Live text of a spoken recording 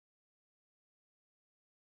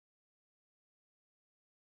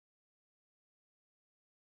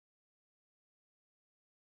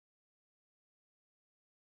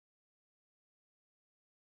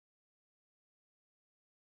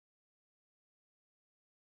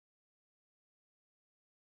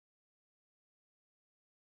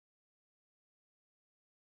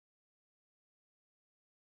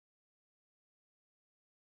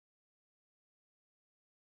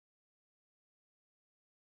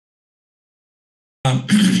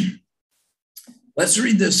Let's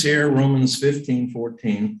read this here, Romans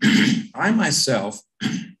 15:14. I myself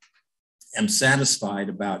am satisfied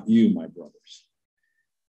about you, my brothers,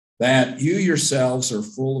 that you yourselves are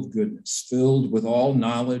full of goodness, filled with all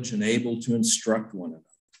knowledge and able to instruct one another.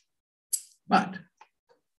 But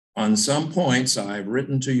on some points I've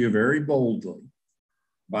written to you very boldly,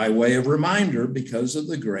 by way of reminder, because of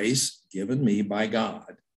the grace given me by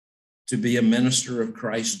God to be a minister of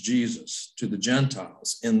Christ Jesus to the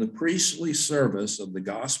Gentiles in the priestly service of the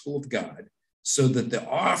gospel of God, so that the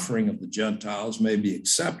offering of the Gentiles may be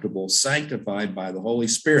acceptable, sanctified by the Holy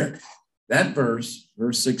Spirit. That verse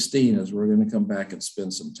 16, is we're going to come back and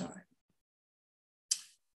spend some time.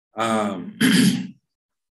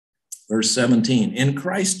 Verse 17, in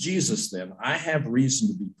Christ Jesus, then, I have reason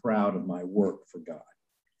to be proud of my work for God.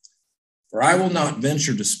 For I will not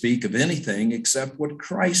venture to speak of anything except what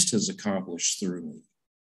Christ has accomplished through me,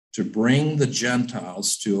 to bring the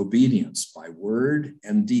Gentiles to obedience by word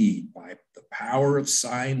and deed, by the power of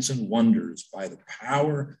signs and wonders, by the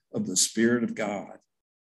power of the Spirit of God.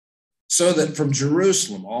 So that from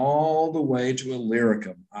Jerusalem all the way to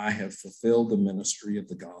Illyricum, I have fulfilled the ministry of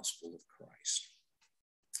the gospel of Christ.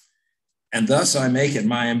 And thus I make it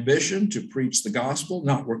my ambition to preach the gospel,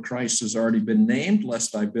 not where Christ has already been named,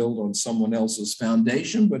 lest I build on someone else's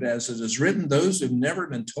foundation, but as it is written, those who've never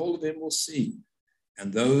been told of him will see,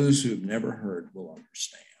 and those who've never heard will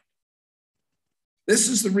understand. This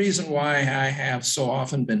is the reason why I have so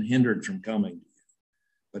often been hindered from coming to you.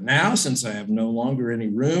 But now, since I have no longer any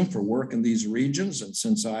room for work in these regions, and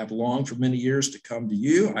since I have longed for many years to come to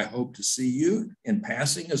you, I hope to see you in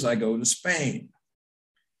passing as I go to Spain,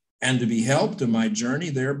 and to be helped in my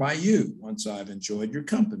journey there by you, once I've enjoyed your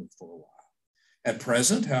company for a while. At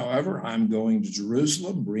present, however, I'm going to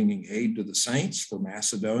Jerusalem, bringing aid to the saints, for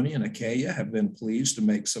Macedonia and Achaia have been pleased to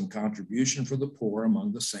make some contribution for the poor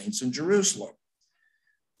among the saints in Jerusalem.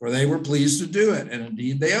 For they were pleased to do it, and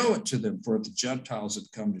indeed they owe it to them, for if the Gentiles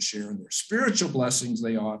had come to share in their spiritual blessings,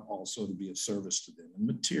 they ought also to be of service to them in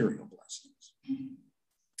material blessings.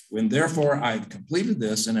 When therefore I have completed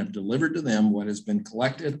this and have delivered to them what has been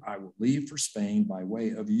collected, I will leave for Spain by way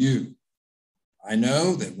of you. I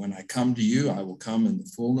know that when I come to you, I will come in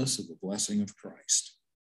the fullness of the blessing of Christ.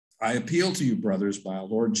 I appeal to you, brothers, by our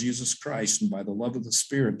Lord Jesus Christ and by the love of the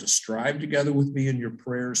Spirit, to strive together with me in your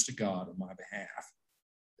prayers to God on my behalf,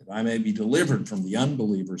 that I may be delivered from the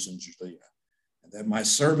unbelievers in Judea, and that my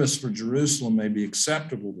service for Jerusalem may be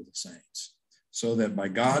acceptable to the saints, so that by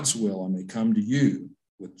God's will I may come to you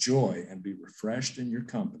with joy and be refreshed in your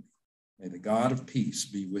company. May the God of peace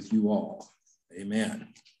be with you all.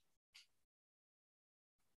 Amen.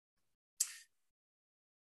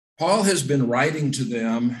 Paul has been writing to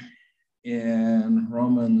them in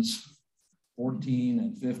Romans 14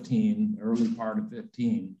 and 15, early part of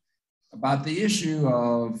 15, about the issue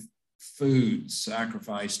of food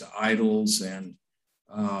sacrificed to idols and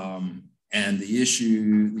the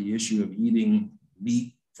issue of eating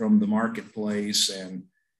meat from the marketplace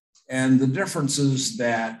and the differences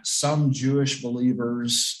that some Jewish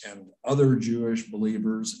believers and other Jewish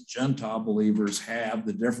believers and Gentile believers have,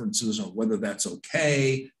 the differences on whether that's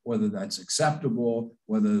okay, whether that's acceptable,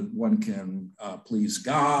 whether one can please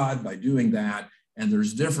God by doing that, and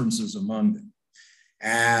there's differences among them.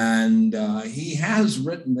 And he has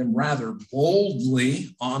written them rather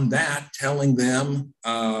boldly on that, telling them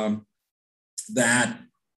that,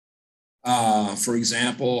 for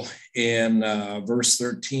example, in verse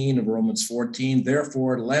 13 of Romans 14,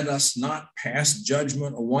 therefore, let us not pass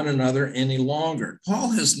judgment on one another any longer.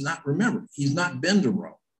 Paul has not, remember, he's not been to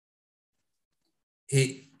Rome.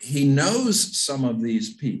 He knows some of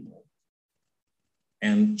these people.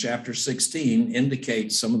 And chapter 16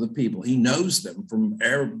 indicates some of the people. He knows them from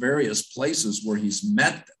various places where he's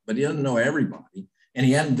met them, but he doesn't know everybody, and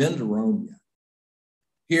he hadn't been to Rome yet.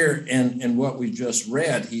 Here, in what we just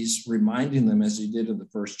read, he's reminding them, as he did in the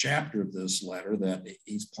first chapter of this letter, that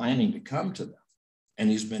he's planning to come to them, and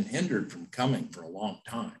he's been hindered from coming for a long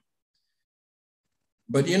time.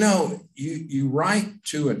 But you know, you write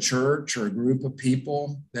to a church or a group of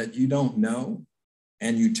people that you don't know,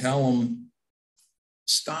 and you tell them,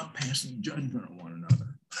 stop passing judgment on one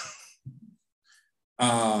another.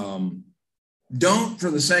 Don't, for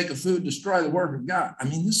the sake of food, destroy the work of God. I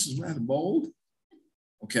mean, this is rather bold.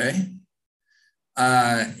 Okay.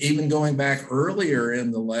 Even going back earlier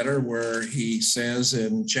in the letter where he says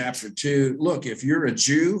in chapter 2, look, if you're a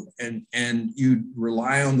Jew and you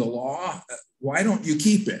rely on the law, why don't you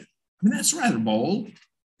keep it? I mean, that's rather bold,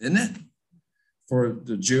 isn't it? For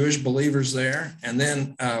the Jewish believers there. And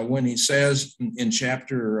then when he says in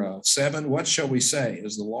chapter 7, what shall we say?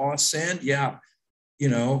 Is the law sin? Yeah.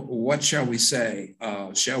 what shall we say?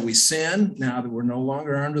 Shall we sin now that we're no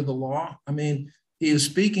longer under the law? I mean, he is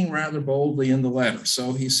speaking rather boldly in the letter.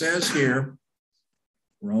 So he says here,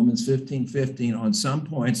 Romans 15:15, on some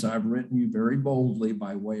points I've written you very boldly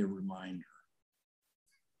by way of reminder.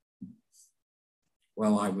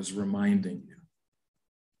 Well, I was reminding you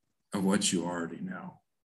of what you already know.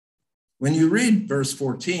 When you read verse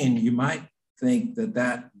 14, you might think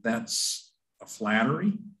that's a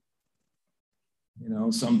flattery.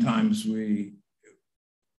 Sometimes we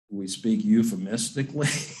speak euphemistically.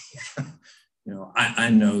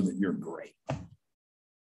 I know that you're great.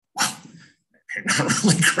 Well, you're not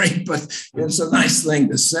really great, but it's a nice thing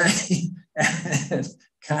to say. It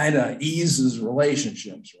kind of eases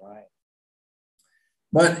relationships, right?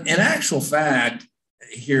 But in actual fact,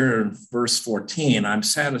 here in verse 14, I'm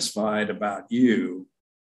satisfied about you,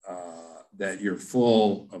 that you're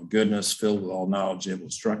full of goodness, filled with all knowledge, able to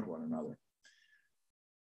instruct one another.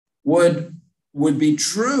 Would be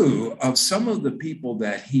true of some of the people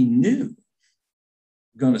that he knew.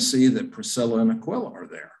 Going to see that Priscilla and Aquila are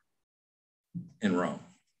there in Rome.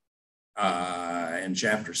 In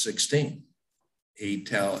chapter 16,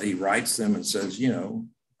 he writes them and says,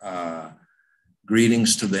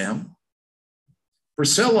 greetings to them.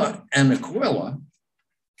 Priscilla and Aquila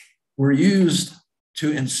were used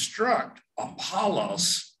to instruct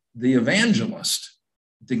Apollos, the evangelist,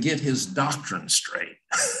 to get his doctrine straight.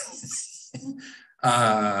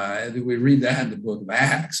 We read that in the book of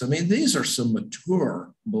Acts. I mean, these are some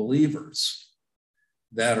mature believers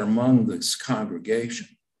that are among this congregation.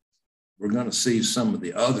 We're going to see some of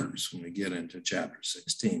the others when we get into chapter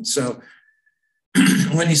 16. So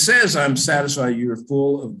when he says, I'm satisfied you're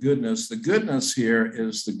full of goodness, the goodness here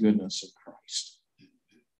is the goodness of Christ.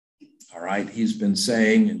 All right, he's been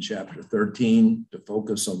saying in chapter 13 to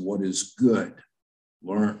focus on what is good.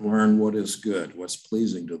 Learn what is good, what's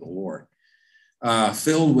pleasing to the Lord.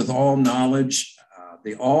 Filled with all knowledge.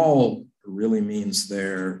 The all really means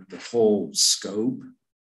there the whole scope.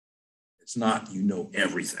 It's not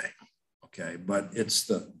everything, okay, but it's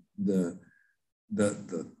the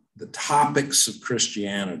topics of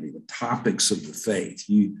Christianity, the topics of the faith.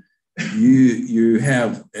 You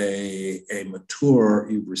have a mature,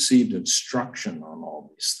 you've received instruction on all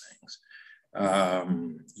these things.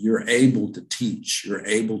 You're able to teach, you're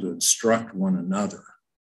able to instruct one another,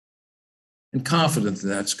 and confident that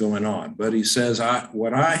that's going on. But he says,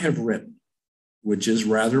 what I have written, which is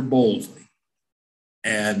rather boldly,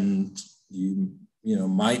 and you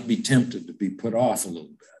might be tempted to be put off a little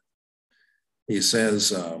bit. He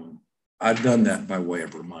says, I've done that by way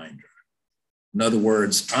of reminder. In other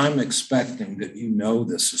words, I'm expecting that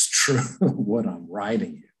this is true, what I'm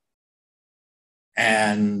writing you.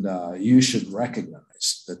 And you should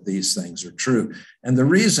recognize that these things are true. And the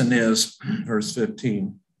reason is, verse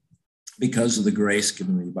 15, because of the grace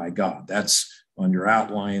given me by God. That's on your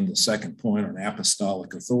outline, the second point on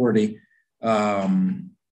apostolic authority.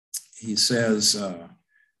 He says,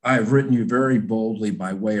 I have written you very boldly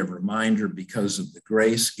by way of reminder because of the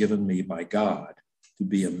grace given me by God to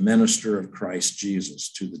be a minister of Christ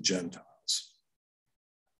Jesus to the Gentiles.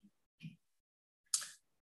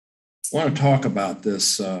 I want to talk about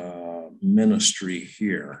this ministry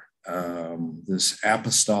here, this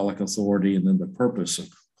apostolic authority, and then the purpose of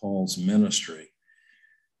Paul's ministry.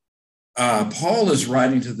 Paul is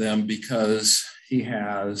writing to them because he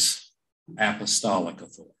has apostolic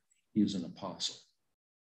authority. He's an apostle.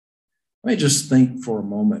 Let me just think for a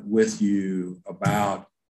moment with you about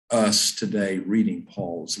us today reading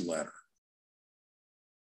Paul's letter.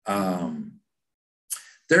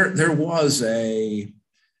 There was a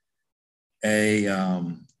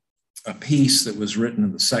piece that was written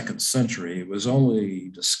in the 2nd century. It was only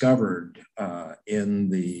discovered in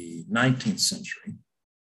the 19th century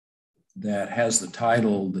that has the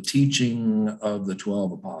title, The Teaching of the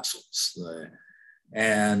 12 Apostles.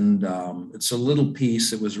 It's a little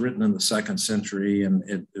piece that was written in the 2nd century.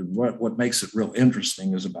 And what makes it real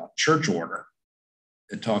interesting is about church order.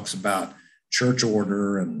 It talks about church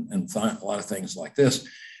order and a lot of things like this.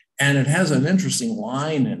 And it has an interesting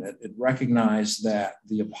line in it. It recognized that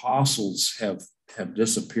the apostles have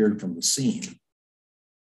disappeared from the scene.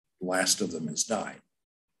 The last of them has died.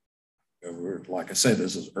 Like I said,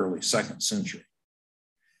 this is early 2nd century.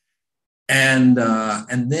 And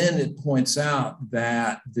then it points out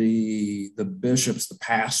that the bishops, the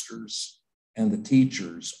pastors, and the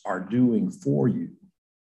teachers are doing for you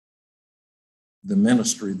the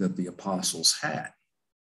ministry that the apostles had.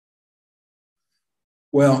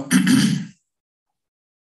 Well,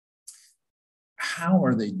 how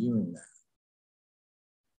are they doing that?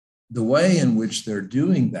 The way in which they're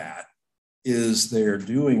doing that is they're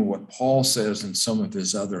doing what Paul says in some of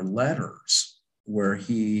his other letters, where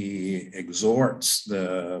he exhorts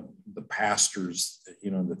the pastors,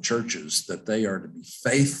 the churches, that they are to be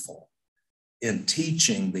faithful in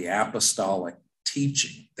teaching the apostolic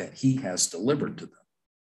teaching that he has delivered to them.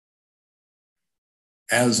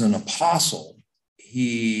 As an apostle,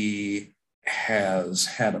 he has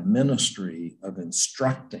had a ministry of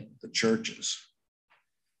instructing the churches.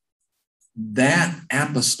 That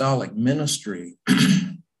apostolic ministry,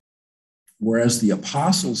 whereas the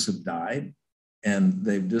apostles have died and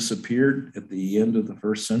they've disappeared at the end of the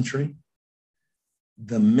first century,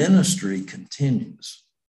 the ministry continues.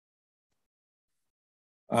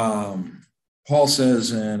 Paul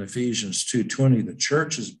says in Ephesians 2:20, the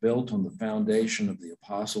church is built on the foundation of the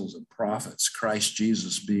apostles and prophets, Christ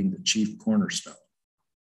Jesus being the chief cornerstone.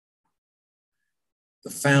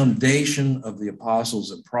 The foundation of the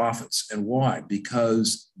apostles and prophets. And why?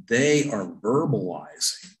 Because they are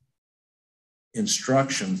verbalizing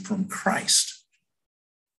instruction from Christ.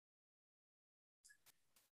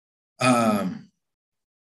 And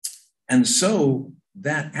so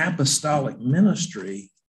that apostolic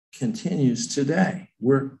ministry continues today.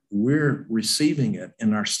 We're receiving it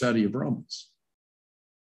in our study of Romans.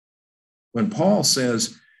 When Paul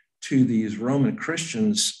says to these Roman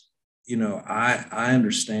Christians, I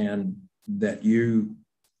understand that you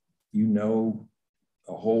know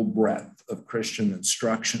a whole breadth of Christian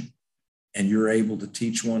instruction and you're able to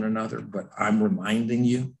teach one another, but I'm reminding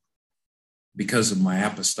you because of my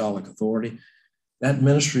apostolic authority. That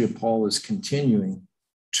ministry of Paul is continuing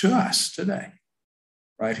to us today,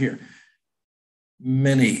 right here.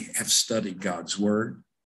 Many have studied God's word.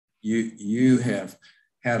 You have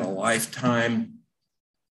had a lifetime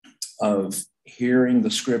of hearing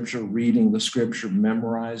the scripture, reading the scripture,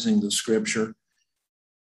 memorizing the scripture,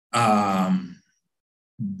 being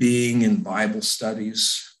in Bible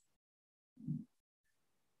studies.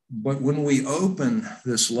 But when we open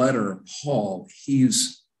this letter of Paul,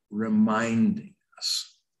 he's reminding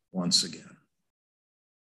us once again.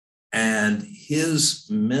 And his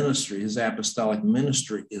ministry, his apostolic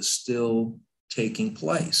ministry, is still taking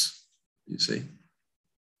place, you see.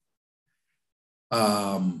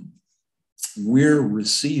 We're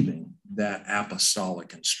receiving that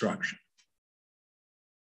apostolic instruction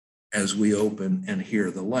as we open and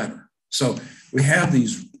hear the letter. So we have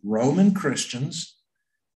these Roman Christians.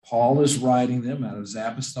 Paul is writing them out of his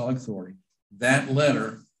apostolic authority. That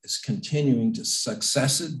letter is continuing to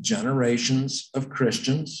successive generations of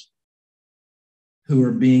Christians who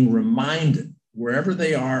are being reminded, wherever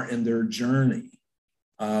they are in their journey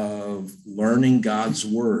of learning God's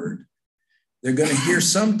word, they're going to hear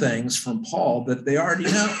some things from Paul that they already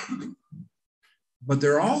know. But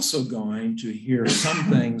they're also going to hear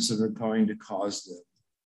some things that are going to cause them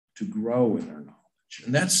to grow in their knowledge.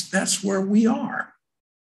 And that's where we are.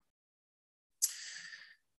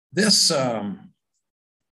 The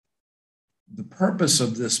purpose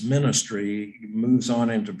of this ministry moves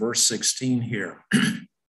on into verse 16 here.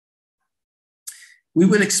 We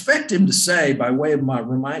would expect him to say, by way of my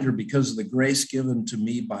reminder, because of the grace given to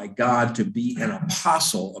me by God to be an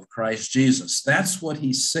apostle of Christ Jesus. That's what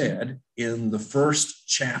he said in the first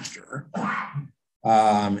chapter.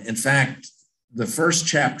 In fact, the first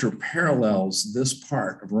chapter parallels this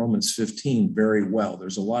part of Romans 15 very well.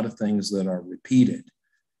 There's a lot of things that are repeated.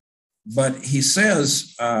 But he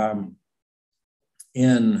says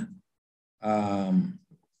in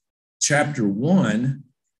chapter 1,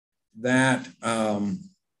 that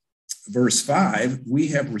verse 5, we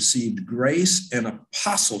have received grace and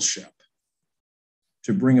apostleship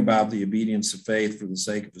to bring about the obedience of faith for the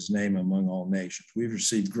sake of his name among all nations. We've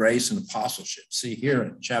received grace and apostleship. See here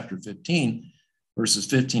in chapter 15, verses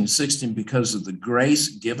 15 to 16, because of the grace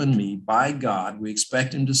given me by God, we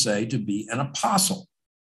expect him to say to be an apostle.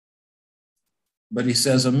 But he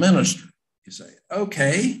says a minister. You say,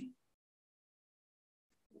 okay.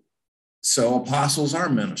 So apostles are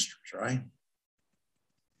ministers, right?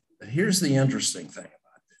 But here's the interesting thing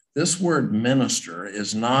about this. This word minister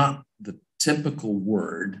is not the typical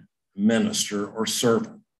word minister or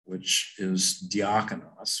servant, which is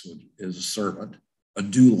diakonos, which is a servant. A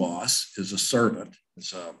doulos is a servant.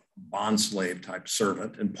 It's a bondslave type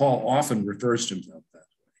servant. And Paul often refers to himself that way.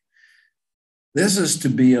 This is to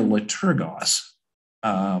be a liturgos.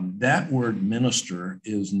 That word minister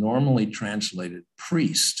is normally translated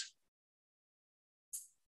priest.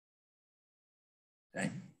 Okay.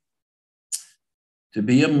 To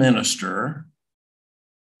be a minister,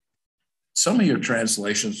 some of your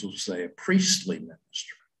translations will say a priestly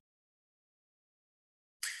minister.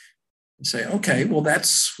 say, okay, well,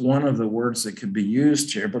 that's one of the words that could be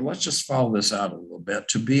used here, but let's just follow this out a little bit.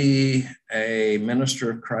 To be a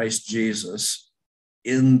minister of Christ Jesus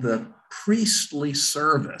in the priestly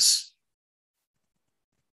service,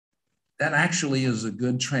 that actually is a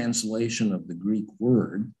good translation of the Greek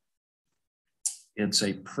word. It's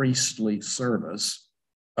a priestly service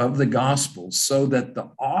of the gospel, so that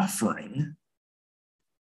the offering,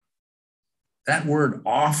 that word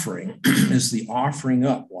offering is the offering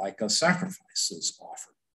up, like a sacrifice is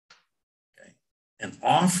offered. Okay? An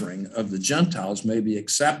offering of the Gentiles may be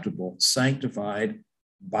acceptable, sanctified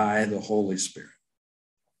by the Holy Spirit.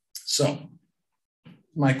 So,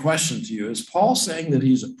 my question to you, is Paul saying that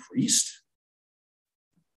he's a priest?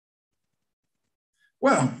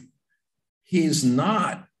 Well, he's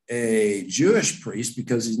not a Jewish priest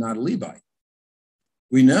because he's not a Levite.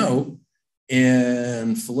 We know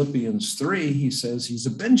in Philippians 3, he says he's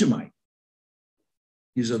a Benjamite.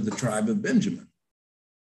 He's of the tribe of Benjamin.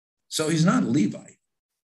 So he's not a Levite.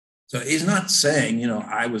 So he's not saying,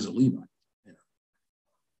 I was a Levite.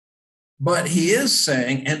 But he is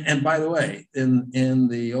saying, and by the way, in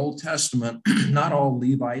the Old Testament, not all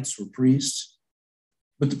Levites were priests,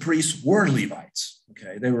 but the priests were Levites.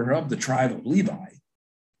 Okay, they were of the tribe of Levi,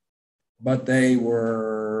 but they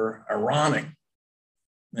were Aaronic.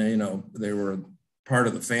 They were part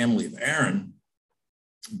of the family of Aaron,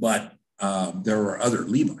 but there were other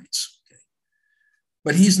Levites. Okay?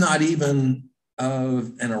 But he's not even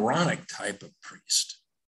of an Aaronic type of priest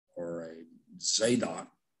or a Zadokian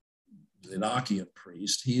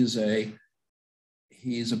priest. He's a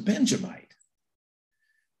Benjamite.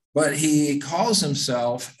 But he calls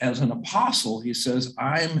himself as an apostle. He says,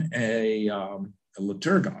 I'm a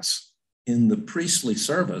liturgos in the priestly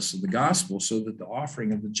service of the gospel, so that the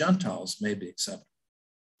offering of the Gentiles may be accepted.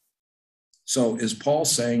 So is Paul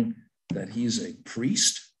saying that he's a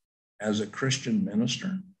priest as a Christian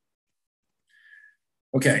minister?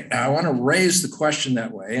 Okay, I want to raise the question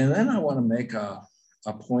that way, and then I want to make a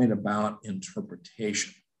point about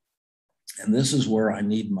interpretation. And this is where I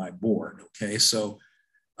need my board, okay? So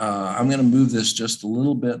I'm going to move this just a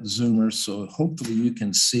little bit, Zoomers, so hopefully you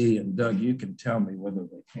can see, and Doug, you can tell me whether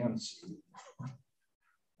they can see.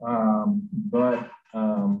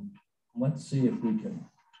 Let's see if we can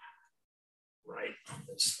write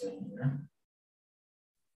this thing here.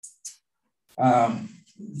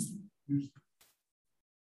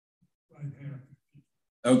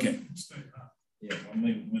 Okay. Yeah, I'll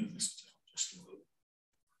maybe move this just a little. Is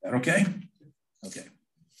that okay? Okay.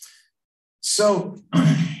 So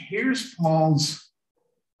here's Paul's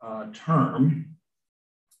term,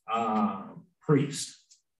 priest.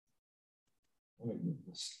 Let me move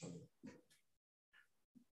this.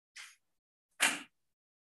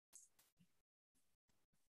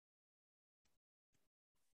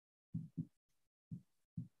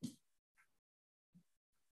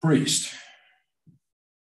 Priest.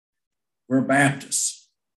 We're Baptists.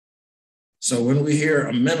 So when we hear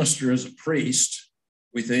a minister as a priest,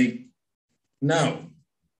 we think, no.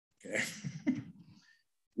 Okay.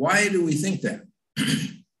 Why do we think that?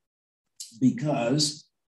 Because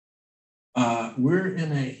we're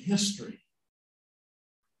in a history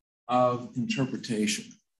of interpretation,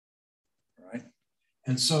 right?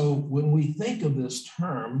 And so when we think of this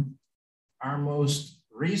term, our most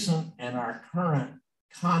recent and our current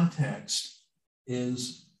context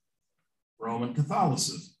is Roman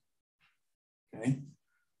Catholicism, okay,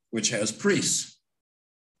 which has priests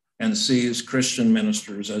and sees Christian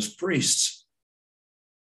ministers as priests.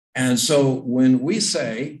 And so when we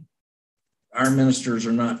say our ministers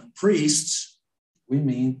are not priests, we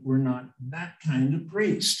mean we're not that kind of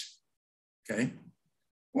priest, okay?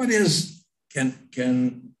 What is, can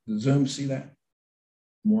the Zoom see that,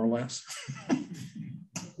 more or less?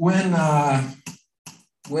 When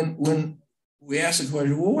we ask the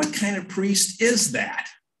question, well, what kind of priest is that?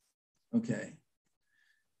 Okay.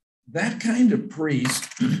 That kind of priest,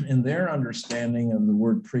 in their understanding of the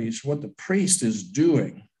word priest, what the priest is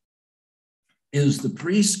doing is the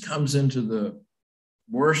priest comes into the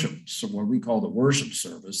worship, so what we call the worship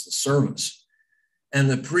service, the service, and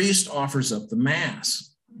the priest offers up the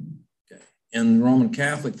Mass. Okay. In Roman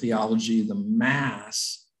Catholic theology, the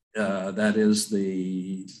Mass, that is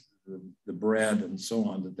the bread and so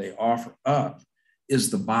on that they offer up, is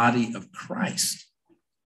the body of Christ.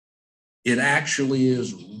 It actually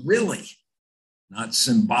is really, not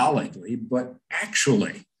symbolically, but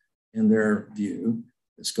actually, in their view,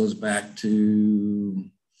 this goes back to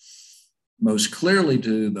most clearly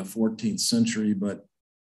to the 14th century, but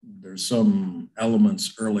there's some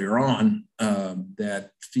elements earlier on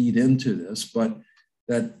that feed into this, but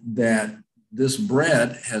that this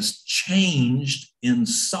bread has changed in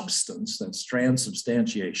substance, that's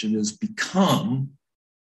transubstantiation, has become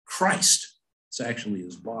Christ. It's actually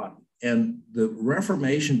his body. And the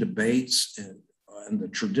Reformation debates and the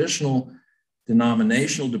traditional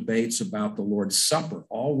denominational debates about the Lord's Supper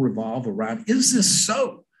all revolve around, is this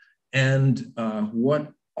so? And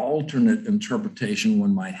what alternate interpretation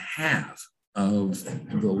one might have of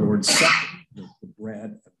the Lord's Supper, the bread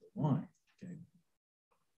and the wine. Okay.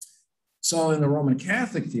 So in the Roman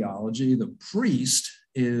Catholic theology, the priest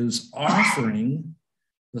is offering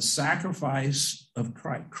the sacrifice of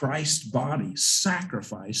Christ, Christ's body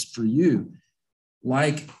sacrificed for you,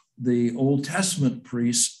 like the Old Testament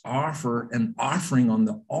priests offer an offering on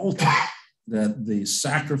the altar, that the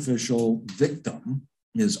sacrificial victim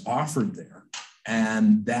is offered there.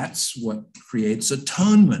 And that's what creates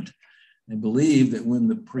atonement. I believe that when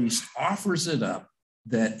the priest offers it up,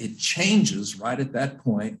 that it changes right at that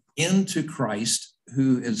point into Christ,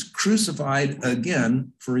 who is crucified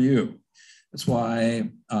again for you. That's why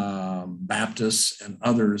Baptists and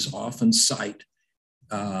others often cite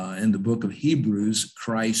in the book of Hebrews,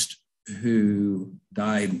 Christ who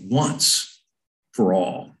died once for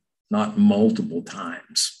all, not multiple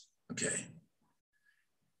times. Okay.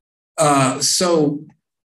 So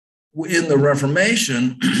in the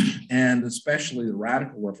Reformation, and especially the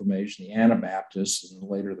Radical Reformation, the Anabaptists and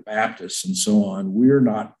later the Baptists and so on, we're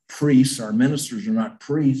not priests. Our ministers are not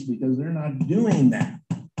priests because they're not doing that.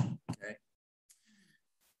 Okay.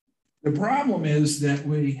 The problem is that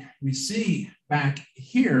we see back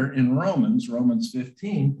here in Romans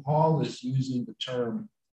 15, Paul is using the term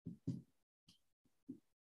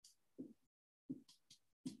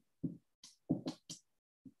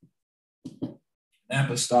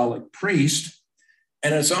apostolic priest,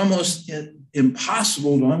 and it's almost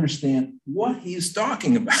impossible to understand what he's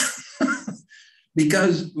talking about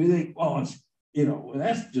because we think, well,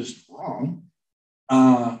 that's just wrong.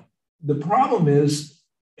 The problem is,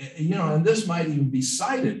 and this might even be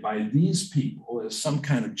cited by these people as some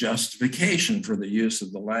kind of justification for the use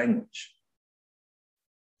of the language.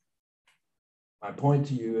 My point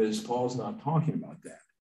to you is Paul's not talking about that.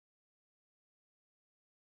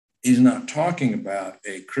 He's not talking about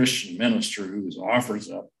a Christian minister who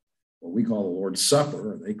offers up what we call the Lord's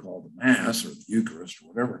Supper, or they call the Mass or the Eucharist or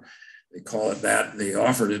whatever. They call it that. They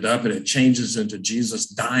offered it up and it changes into Jesus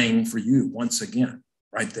dying for you once again,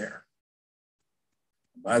 right there.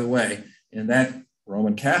 By the way, in that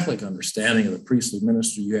Roman Catholic understanding of the priestly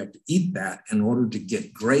ministry, you have to eat that in order to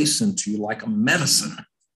get grace into you like a medicine.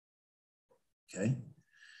 Okay?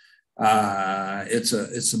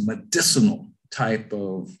 It's a medicinal type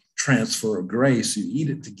of transfer of grace. You eat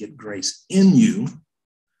it to get grace in you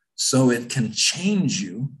so it can change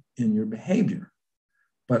you in your behavior.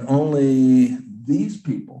 But only these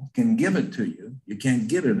people can give it to you. You can't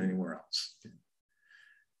get it anywhere else.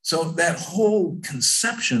 So that whole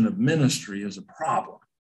conception of ministry is a problem.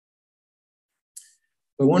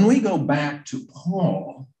 But when we go back to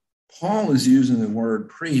Paul, Paul is using the word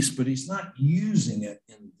priest, but he's not using it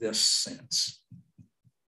in this sense.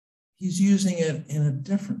 He's using it in a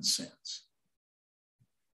different sense.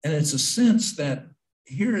 And it's a sense that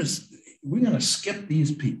we're going to skip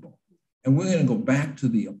these people and we're going to go back to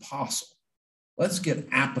the apostle. Let's get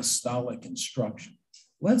apostolic instruction.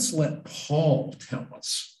 Let's let Paul tell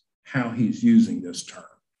us how he's using this term.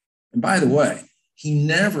 And by the way, he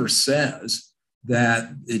never says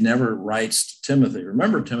that, he never writes to Timothy,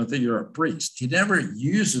 remember, Timothy, you're a priest. He never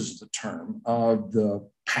uses the term of the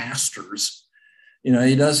pastors.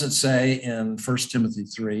 He doesn't say in 1 Timothy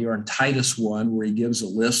 3 or in Titus 1, where he gives a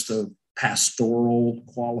list of pastoral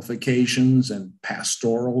qualifications and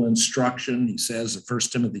pastoral instruction. He says in 1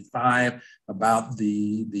 Timothy 5 about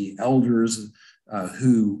the elders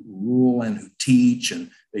who rule and who teach,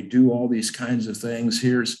 and they do all these kinds of things.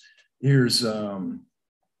 Here's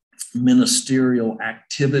ministerial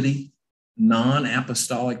activity,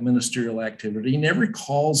 non-apostolic ministerial activity. He never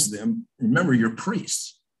calls them, remember, you're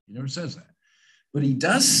priests. He never says that. But he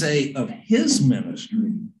does say of his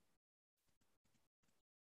ministry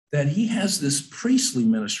that he has this priestly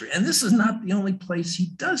ministry. And this is not the only place he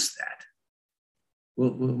does that.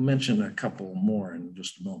 We'll mention a couple more in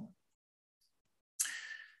just a moment.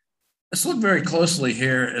 Let's look very closely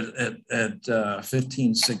here at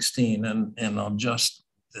 15:16, and I'll adjust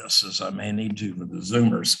this as I may need to for the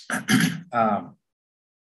Zoomers.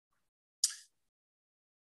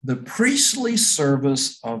 The priestly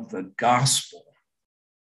service of the gospel,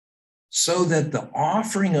 so that the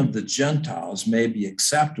offering of the Gentiles may be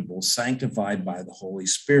acceptable, sanctified by the Holy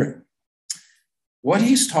Spirit. What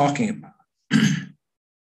he's talking about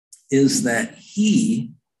is that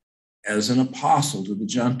he as an apostle to the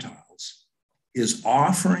Gentiles is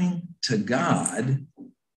offering to God,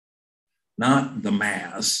 not the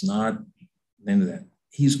mass, not any of that.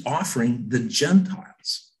 He's offering the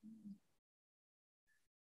Gentiles.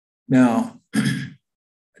 Now, I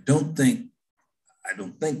don't think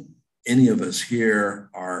any of us here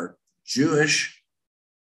are Jewish.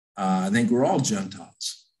 I think we're all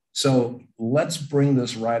Gentiles. So let's bring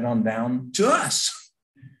this right on down to us,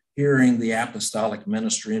 hearing the apostolic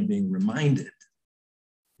ministry and being reminded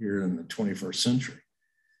here in the 21st century.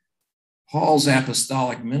 Paul's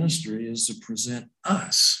apostolic ministry is to present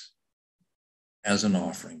us as an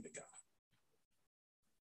offering to God.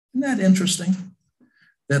 Isn't that interesting?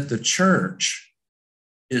 That the church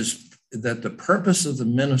that the purpose of the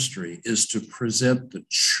ministry is to present the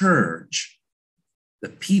church, the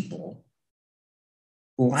people,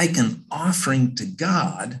 like an offering to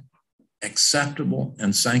God, acceptable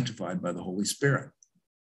and sanctified by the Holy Spirit.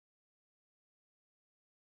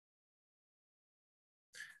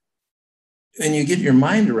 When you get your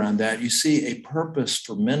mind around that, you see a purpose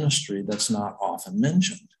for ministry that's not often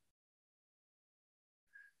mentioned.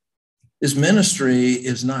 His ministry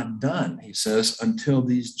is not done, he says, until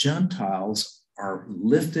these Gentiles are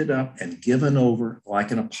lifted up and given over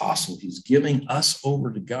like an apostle. He's giving us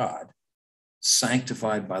over to God,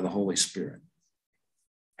 sanctified by the Holy Spirit,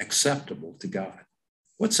 acceptable to God.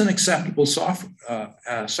 What's an acceptable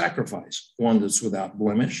sacrifice? One that's without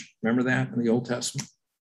blemish. Remember that in the Old Testament?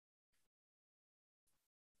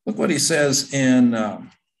 Look what he says in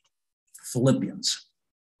Philippians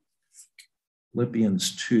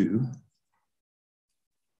 2.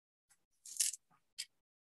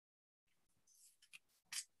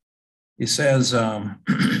 He says,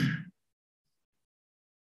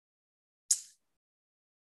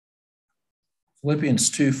 Philippians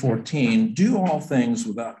 2:14, do all things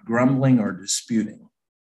without grumbling or disputing,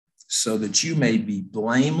 so that you may be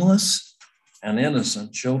blameless and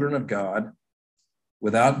innocent, children of God,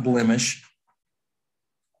 without blemish.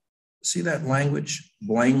 See that language?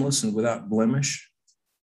 Blameless and without blemish.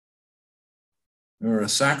 Or a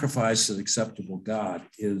sacrifice that's acceptable to God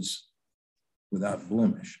is without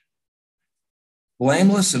blemish.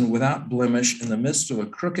 Blameless and without blemish in the midst of a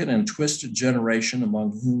crooked and twisted generation,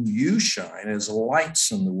 among whom you shine as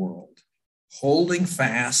lights in the world, holding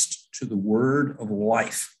fast to the word of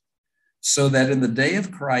life, so that in the day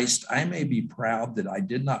of Christ I may be proud that I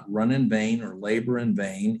did not run in vain or labor in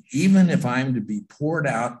vain, even if I'm to be poured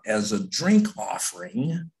out as a drink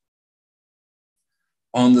offering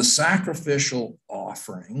on the sacrificial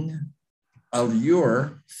offering of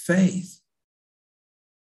your faith.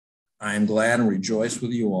 I am glad and rejoice with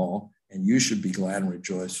you all, and you should be glad and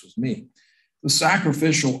rejoice with me. The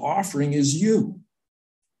sacrificial offering is you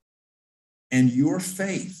and your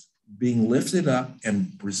faith being lifted up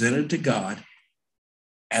and presented to God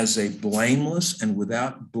as a blameless and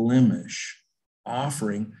without blemish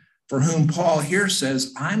offering, for whom Paul here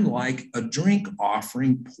says, I'm like a drink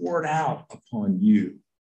offering poured out upon you.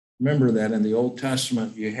 Remember that in the Old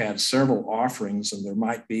Testament, you had several offerings, and there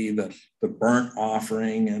might be the burnt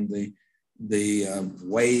offering and the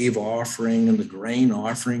wave offering and the grain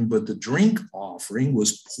offering, but the drink offering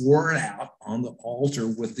was poured out on the altar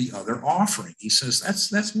with the other offering. He says,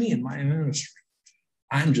 that's me in my ministry.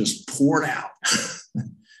 I'm just poured out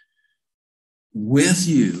with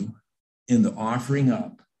you in the offering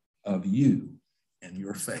up of you and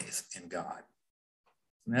your faith in God.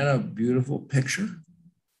 Isn't that a beautiful picture?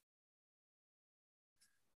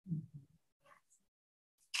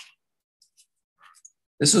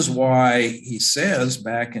 This is why he says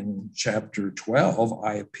back in chapter 12,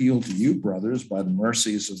 I appeal to you, brothers, by the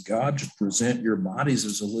mercies of God, to present your bodies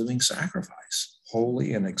as a living sacrifice,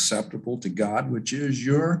 holy and acceptable to God, which is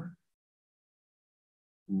your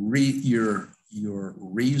reasonable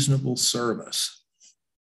service.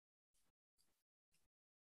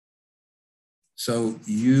 So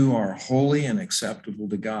you are holy and acceptable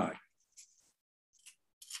to God.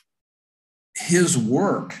 His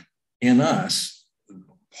work in us,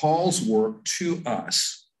 Paul's work to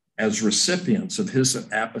us as recipients of his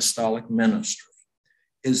apostolic ministry,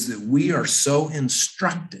 is that we are so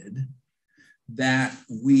instructed that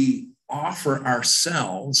we offer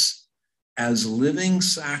ourselves as living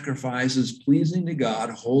sacrifices pleasing to God,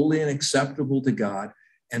 holy and acceptable to God.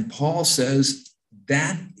 And Paul says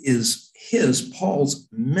that is Paul's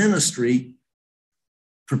ministry,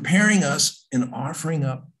 preparing us and offering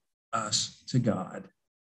up us to God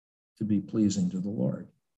to be pleasing to the Lord.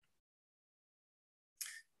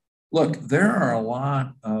 Look, there are a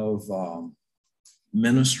lot of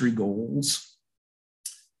ministry goals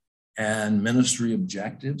and ministry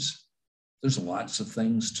objectives There's lots of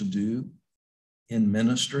things to do in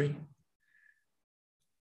ministry.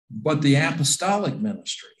 But the apostolic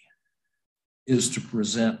ministry is to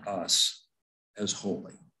present us as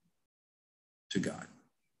holy to God.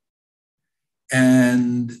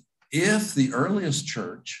 And if the earliest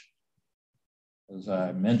church, as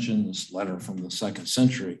I mentioned, this letter from the 2nd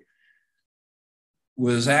century,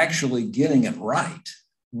 was actually getting it right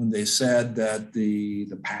when they said that the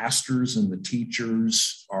pastors and the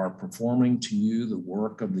teachers are performing to you the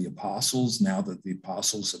work of the apostles now that the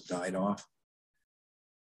apostles have died off,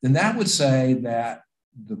 then that would say that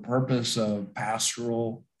the purpose of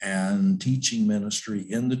pastoral and teaching ministry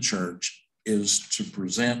in the church is to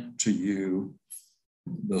present to you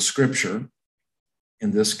the scripture,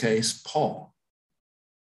 in this case, Paul,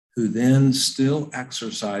 who then still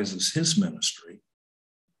exercises his ministry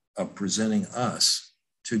of presenting us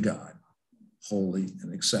to God, holy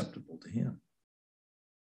and acceptable to him.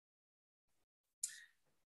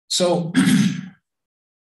 So,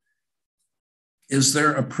 is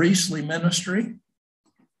there a priestly ministry?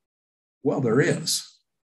 Well, there is.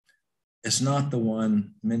 It's not the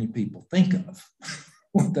one many people think of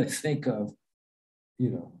when they think of,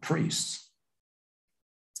 priests.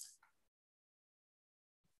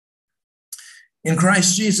 In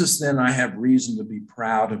Christ Jesus, then, I have reason to be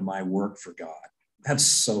proud of my work for God. That's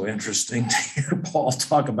so interesting to hear Paul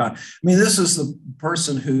talk about. This is the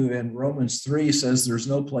person who in Romans 3 says there's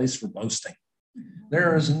no place for boasting.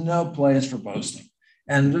 There is no place for boasting.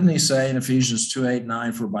 And didn't he say in Ephesians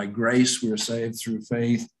 2:8-9, for by grace we are saved through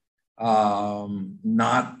faith,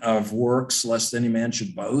 not of works, lest any man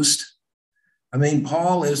should boast?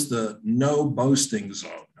 Paul is the no boasting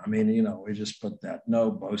zone. We just put that no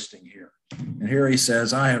boasting here. And here he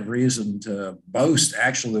says, I have reason to boast.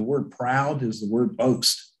 Actually, the word proud is the word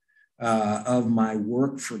boast, of my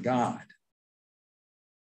work for God.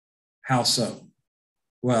 How so?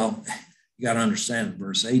 Well, you got to understand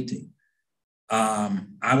verse 18. I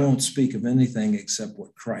won't speak of anything except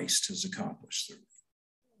what Christ has accomplished through me,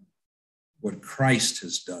 what Christ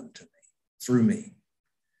has done to me, through me.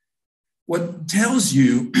 What tells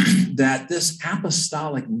you that this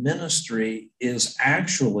apostolic ministry is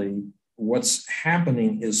actually what's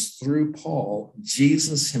happening is through Paul,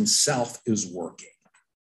 Jesus himself is working.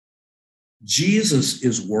 Jesus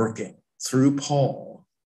is working through Paul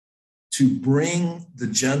to bring the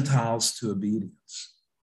Gentiles to obedience.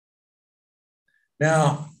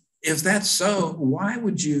 Now, if that's so, why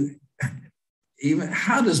would you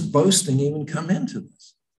how does boasting even come into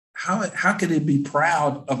this? How could it be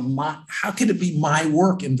proud of how could it be my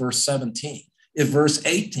work in verse 17? If verse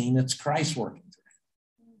 18, it's Christ working through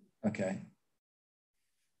it. Okay.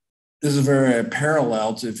 This is very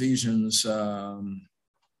parallel to Galatians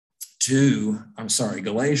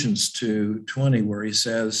 2:20, where he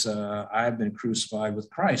says, I've been crucified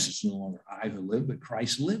with Christ. It's no longer I who live, but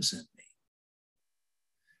Christ lives in me.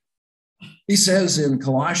 He says in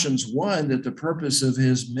Colossians 1 that the purpose of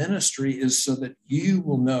his ministry is so that you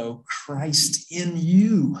will know Christ in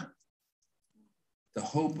you, the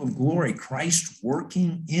hope of glory, Christ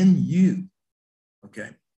working in you.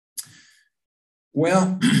 Okay.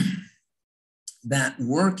 Well, that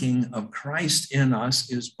working of Christ in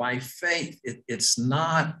us is by faith. It's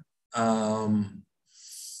not that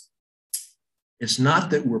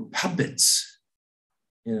we're puppets.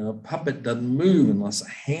 A puppet doesn't move unless a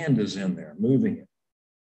hand is in there moving it.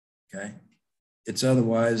 Okay. It's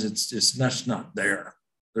otherwise, that's not there.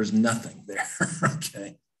 There's nothing there.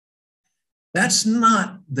 Okay. That's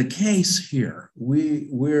not the case here.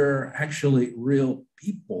 We're actually real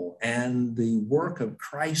people, and the work of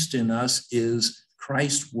Christ in us is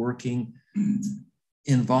Christ working,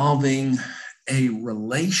 involving a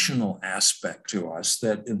relational aspect to us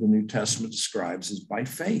that in the New Testament describes as by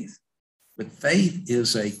faith. But faith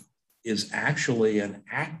is actually an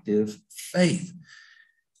active faith.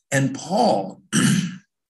 And Paul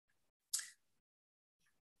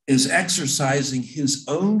is exercising his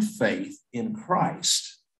own faith in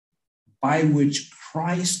Christ, by which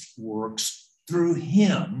Christ works through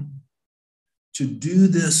him to do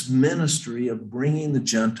this ministry of bringing the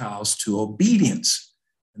Gentiles to obedience.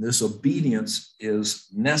 And this obedience is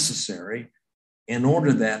necessary in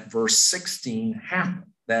order that verse 16 happen.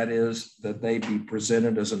 That is, that they be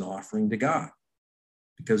presented as an offering to God,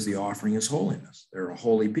 because the offering is holiness. They're a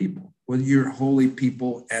holy people. Well, you're a holy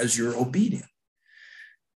people as you're obedient.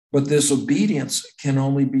 But this obedience can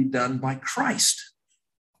only be done by Christ.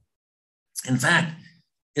 In fact,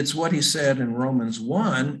 it's what he said in Romans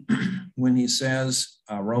 1 when he says,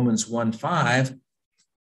 Romans 1:5,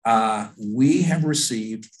 We have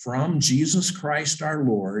received from Jesus Christ our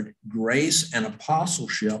Lord grace and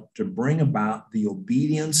apostleship to bring about the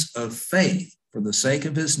obedience of faith for the sake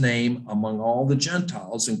of his name among all the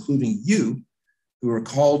Gentiles, including you who are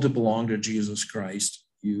called to belong to Jesus Christ,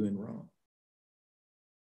 you in Rome.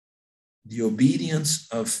 The obedience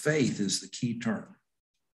of faith is the key term.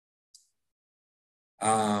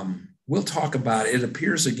 We'll talk about it. It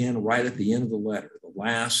appears again right at the end of the letter, the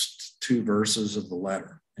last two verses of the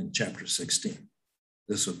letter in chapter 16,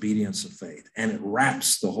 this obedience of faith, and it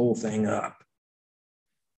wraps the whole thing up.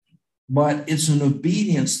 But it's an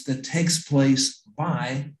obedience that takes place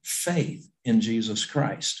by faith in Jesus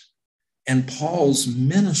Christ. And Paul's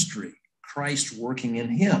ministry, Christ working in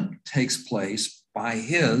him, takes place by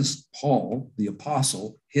his, Paul, the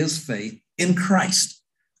apostle, his faith in Christ,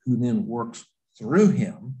 who then works through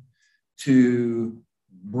him to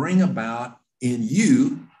bring about in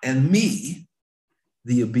you and me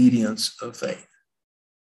the obedience of faith.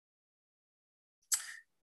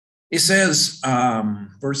 He says,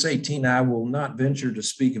 verse 18, I will not venture to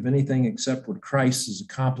speak of anything except what Christ has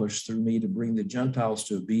accomplished through me to bring the Gentiles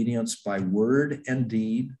to obedience by word and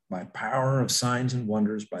deed, by power of signs and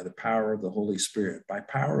wonders, by the power of the Holy Spirit, by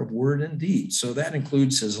power of word and deed. So that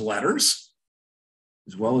includes his letters,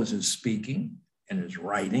 as well as his speaking and his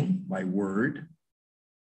writing by word.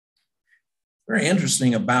 Very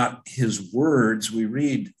interesting about his words, we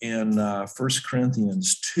read in 1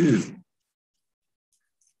 Corinthians 2.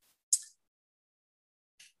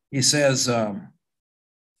 He says, 1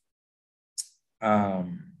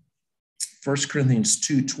 Corinthians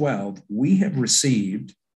 2:12, we have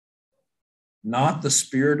received not the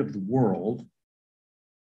spirit of the world,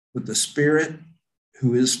 but the Spirit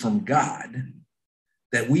who is from God,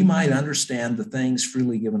 that we might understand the things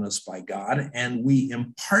freely given us by God, and we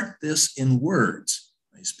impart this in words.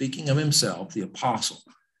 He's speaking of himself, the apostle,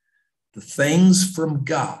 the things from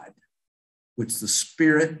God, which the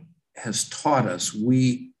Spirit has taught us,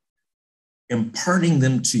 we imparting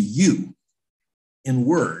them to you in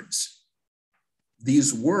words.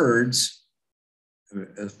 These words,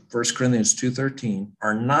 1 Corinthians 2:13,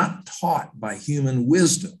 are not taught by human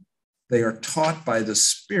wisdom. They are taught by the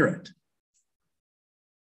Spirit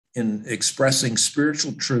in expressing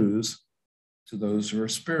spiritual truths to those who are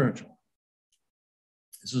spiritual.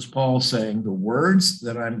 This is Paul saying, the words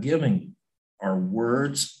that I'm giving you are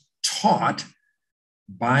words taught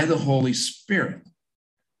by the Holy Spirit.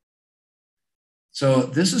 So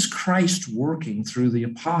this is Christ working through the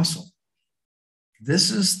apostle.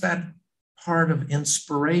 This is that part of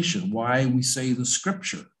inspiration, why we say the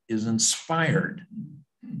scripture is inspired,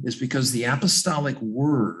 is because the apostolic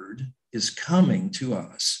word is coming to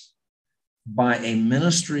us by a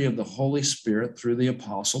ministry of the Holy Spirit through the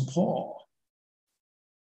apostle Paul.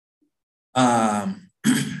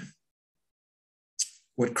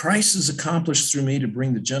 What Christ has accomplished through me to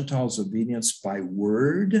bring the Gentiles obedience by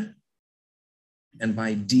word and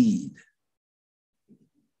by deed.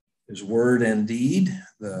 His word and deed,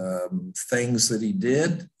 the things that he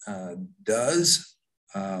did, does.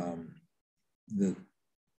 The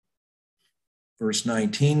verse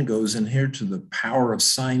 19 goes in here to the power of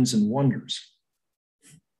signs and wonders.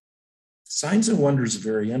 Signs and wonders is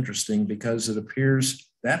very interesting because it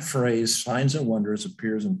appears, that phrase, signs and wonders,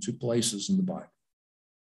 appears in two places in the Bible.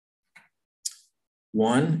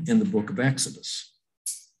 One, in the book of Exodus.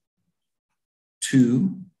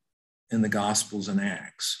 Two, in the Gospels and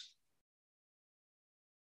Acts.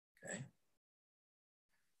 Okay.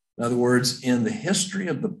 In other words, in the history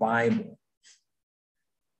of the Bible,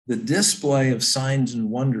 the display of signs and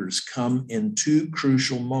wonders come in two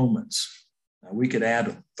crucial moments. Now, we could add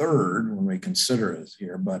a third when we consider it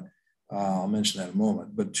here, but I'll mention that in a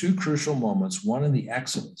moment. But two crucial moments, one in the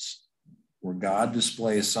Exodus, where God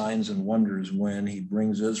displays signs and wonders when he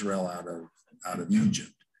brings Israel out of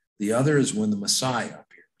Egypt. The other is when the Messiah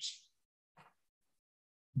appears.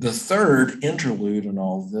 The third interlude in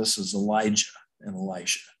all of this is Elijah and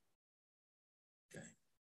Elisha. Okay.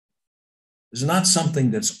 It's not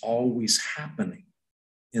something that's always happening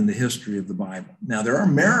in the history of the Bible. Now, there are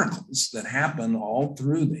miracles that happen all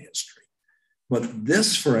through the history, but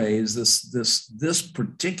this phrase, this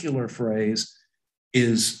particular phrase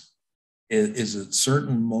is at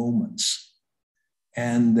certain moments.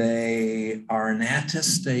 And they are an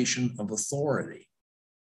attestation of authority,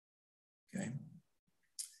 okay?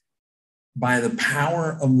 By the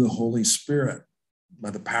power of the Holy Spirit, by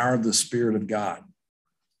the power of the Spirit of God.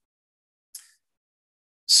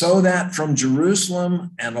 So that from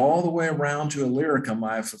Jerusalem and all the way around to Illyricum,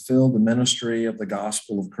 I have fulfilled the ministry of the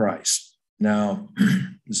gospel of Christ. Now,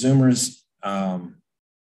 Zoomers,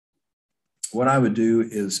 what I would do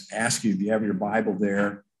is ask you, if you have your Bible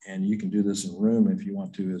there, and you can do this in room if you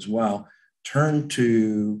want to as well, turn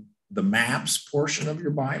to the maps portion of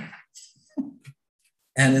your Bible.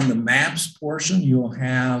 And in the maps portion, you'll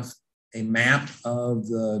have a map of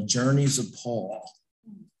the journeys of Paul,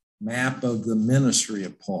 map of the ministry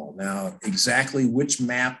of Paul. Now, exactly which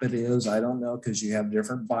map it is, I don't know, because you have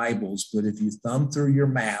different Bibles, but if you thumb through your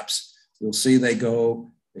maps, you'll see they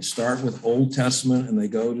start with Old Testament and they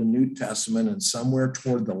go to New Testament, and somewhere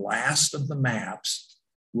toward the last of the maps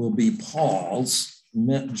will be Paul's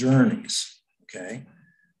journeys, okay?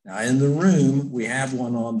 Now, in the room, we have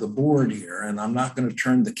one on the board here, and I'm not going to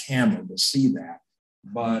turn the camera to see that,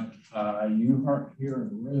 but you here in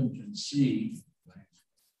the room can see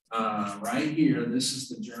right here, this is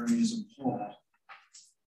the journeys of Paul.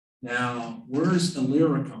 Now, where's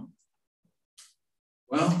Illyricum?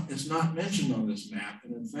 Well, it's not mentioned on this map,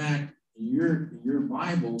 and in fact, your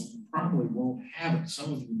Bible probably won't have it.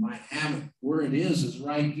 Some of you might have it. Where it is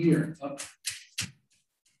right here.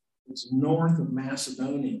 It's north of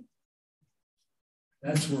Macedonia.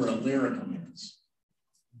 That's where Illyricum is.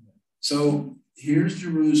 So here's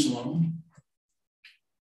Jerusalem.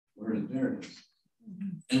 There it is.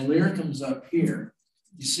 And Illyricum's up here.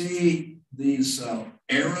 You see these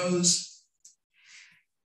arrows?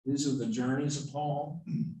 These are the journeys of Paul.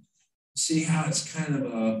 See how it's kind of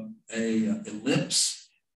a ellipse?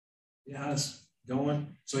 See how it's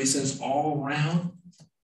going? So he says all around.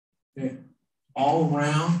 Okay. All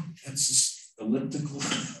around, that's just elliptical.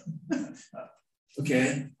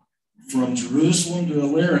 Okay, from Jerusalem to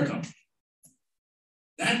Illyricum.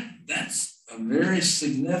 That's a very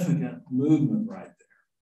significant movement right there.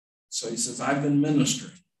 So he says, I've been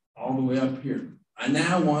ministering all the way up here. I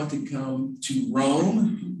now want to come to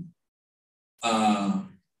Rome. And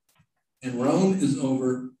Rome is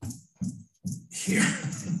over here.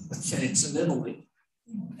 Okay, it's in Italy.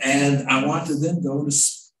 And I want to then go to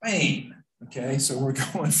Spain. Okay, so we're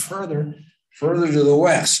going further to the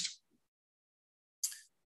west.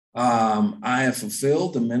 I have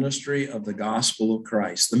fulfilled the ministry of the gospel of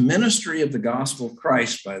Christ. The ministry of the gospel of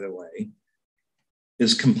Christ, by the way,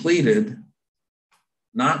 is completed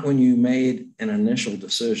not when you made an initial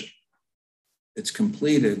decision. It's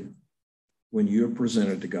completed when you're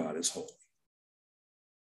presented to God as holy.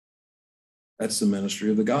 That's the ministry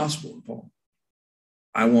of the gospel of Paul.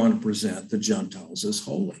 I want to present the Gentiles as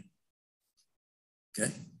holy.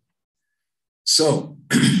 Okay. So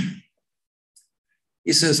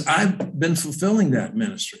he says, I've been fulfilling that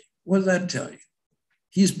ministry. What does that tell you?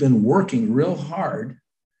 He's been working real hard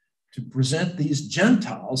to present these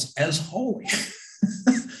Gentiles as holy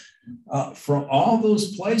from all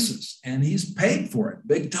those places. And he's paid for it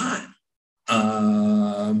big time.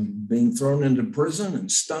 Being thrown into prison and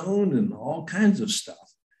stoned and all kinds of stuff.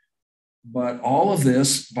 But all of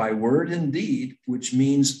this by word and deed, which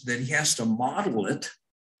means that he has to model it.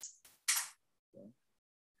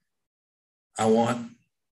 I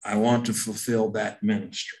want to fulfill that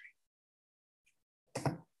ministry.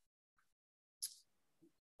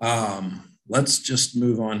 Let's just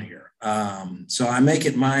move on here. So I make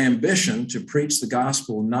it my ambition to preach the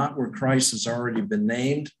gospel not where Christ has already been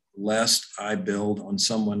named, lest I build on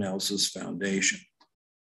someone else's foundation.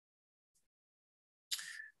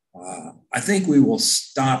 I think we will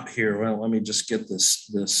stop here. Well, let me just get this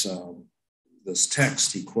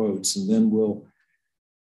text he quotes, and then we'll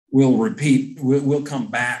repeat. We'll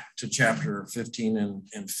come back to chapter 15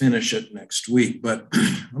 and finish it next week. But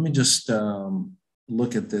let me just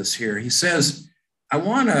look at this here. He says,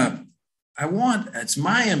 it's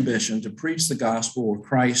my ambition to preach the gospel where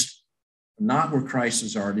Christ, not where Christ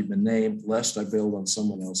has already been named, lest I build on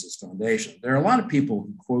someone else's foundation. There are a lot of people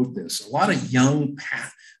who quote this, a lot of young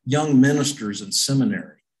ministers in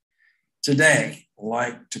seminary today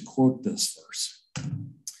like to quote this verse.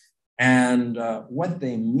 And what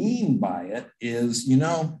they mean by it is,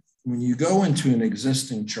 when you go into an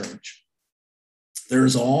existing church,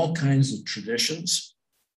 there's all kinds of traditions.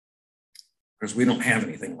 Because we don't have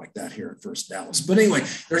anything like that here at First Dallas. But anyway,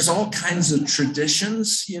 there's all kinds of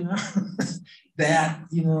traditions, that,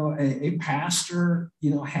 a pastor,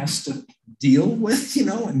 has to deal with,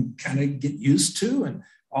 and kind of get used to, and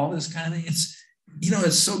all this kind of thing. It's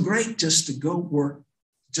so great just to go work,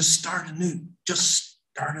 just start anew,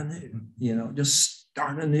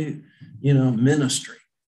 ministry.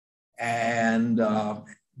 And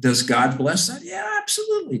does God bless that? Yeah,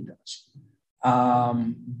 absolutely does.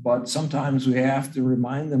 But sometimes we have to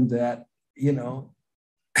remind them that,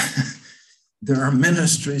 there are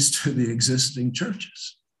ministries to the existing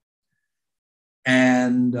churches.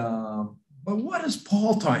 And, but what is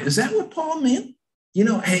Paul talking? Is that what Paul meant?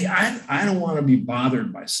 Hey, I don't want to be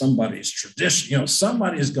bothered by somebody's tradition.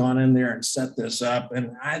 Somebody's gone in there and set this up,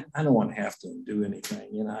 and I don't want to have to do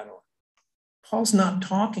anything. Paul's not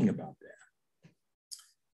talking about that.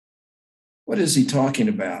 What is he talking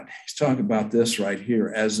about? He's talking about this right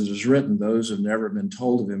here. As it is written, those who've never been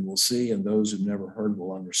told of him will see, and those who've never heard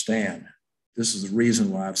will understand. This is the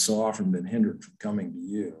reason why I've so often been hindered from coming to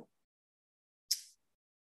you.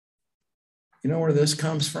 You know where this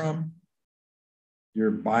comes from?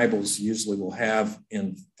 Your Bibles usually will have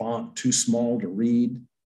in font too small to read.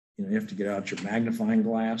 You have to get out your magnifying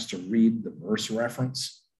glass to read the verse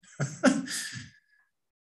reference.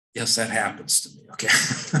 Yes, that happens to me, okay?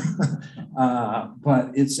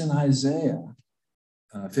 But it's in Isaiah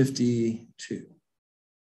 52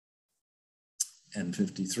 and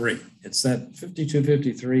 53. It's that 52,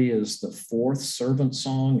 53 is the fourth servant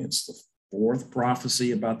song. It's the fourth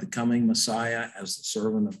prophecy about the coming Messiah as the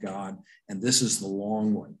servant of God. And this is the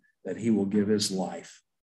long one, that he will give his life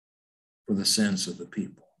for the sins of the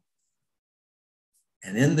people.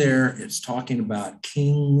 And in there, it's talking about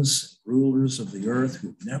kings, rulers of the earth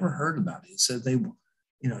who've never heard about it. It said they,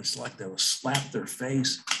 it's like they will slap their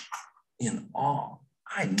face in awe.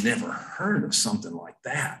 I never heard of something like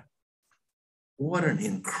that. What an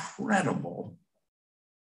incredible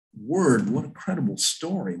word, what an incredible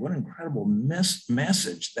story, what an incredible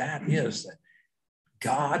message that is, that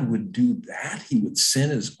God would do that. He would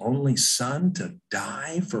send his only son to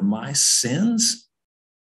die for my sins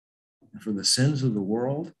and for the sins of the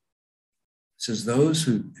world. It says those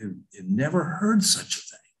who have never heard such a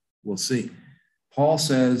thing will see. Paul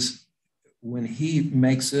says when he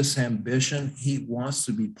makes this ambition, he wants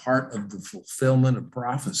to be part of the fulfillment of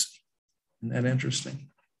prophecy. Isn't that interesting?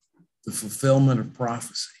 The fulfillment of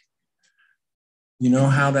prophecy. You know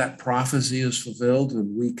how that prophecy is fulfilled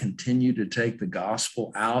when we continue to take the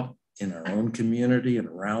gospel out in our own community and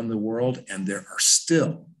around the world, and there are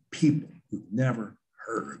still people who've never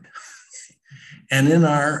heard. And in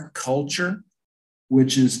our culture,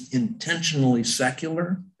 which is intentionally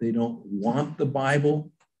secular, they don't want the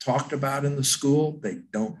Bible talked about in the school. They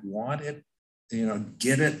don't want it,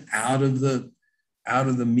 get it out of the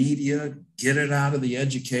media, get it out of the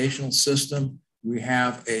educational system. We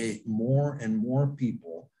have more and more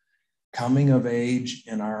people coming of age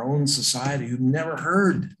in our own society who've never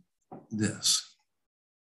heard this.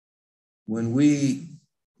 When we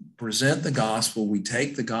present the gospel, we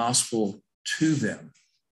take the gospel to them,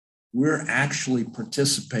 we're actually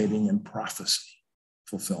participating in prophecy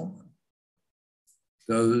fulfillment.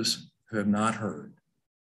 Those who have not heard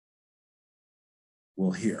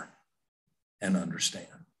will hear and understand.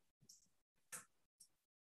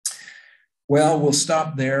 Well, we'll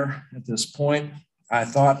stop there at this point. I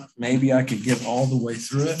thought maybe I could get all the way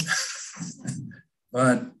through it,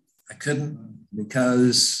 but I couldn't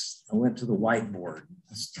because I went to the whiteboard.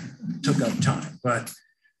 It took up time, but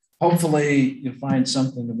hopefully you'll find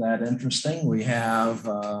something of that interesting. We have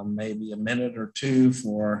maybe a minute or two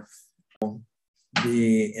for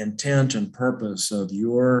the intent and purpose of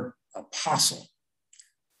your apostle,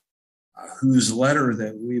 whose letter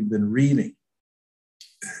that we've been reading,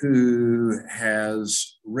 who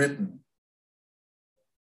has written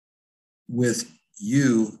with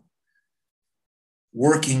you,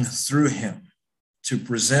 working through him to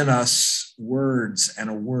present us words and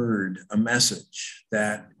a message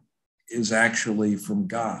that is actually from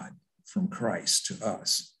God, from Christ to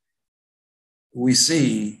us. We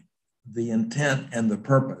see the intent and the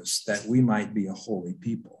purpose that we might be a holy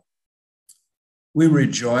people. We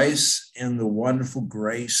rejoice in the wonderful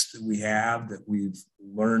grace that we have, that we've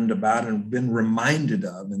learned about and been reminded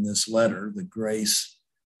of in this letter, the grace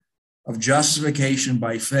of justification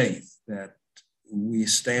by faith, that we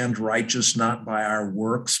stand righteous not by our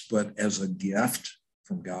works, but as a gift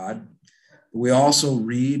from God. We also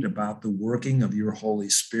read about the working of your Holy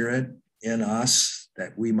Spirit in us,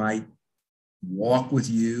 that we might walk with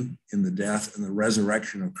you in the death and the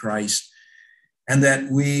resurrection of Christ, and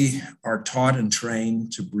that we are taught and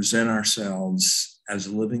trained to present ourselves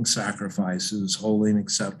as living sacrifices, holy and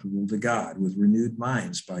acceptable to God, with renewed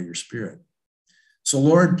minds by your Spirit. So,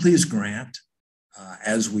 Lord, please grant,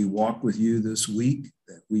 as we walk with you this week,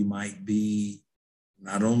 that we might be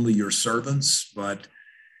not only your servants, but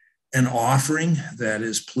an offering that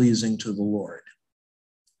is pleasing to the Lord.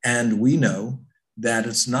 And we know that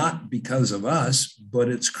it's not because of us, but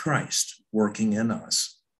it's Christ working in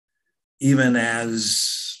us. Even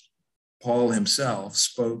as Paul himself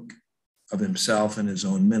spoke of himself in his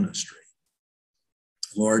own ministry.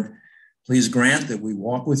 Lord, please grant that we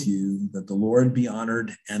walk with you, that the Lord be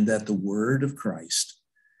honored, and that the word of Christ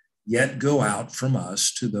yet go out from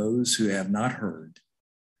us to those who have not heard,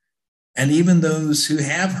 And even those who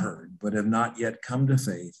have heard but have not yet come to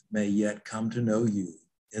faith may yet come to know you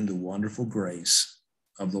in the wonderful grace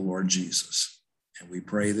of the Lord Jesus. And we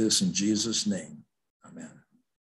pray this in Jesus' name. Amen.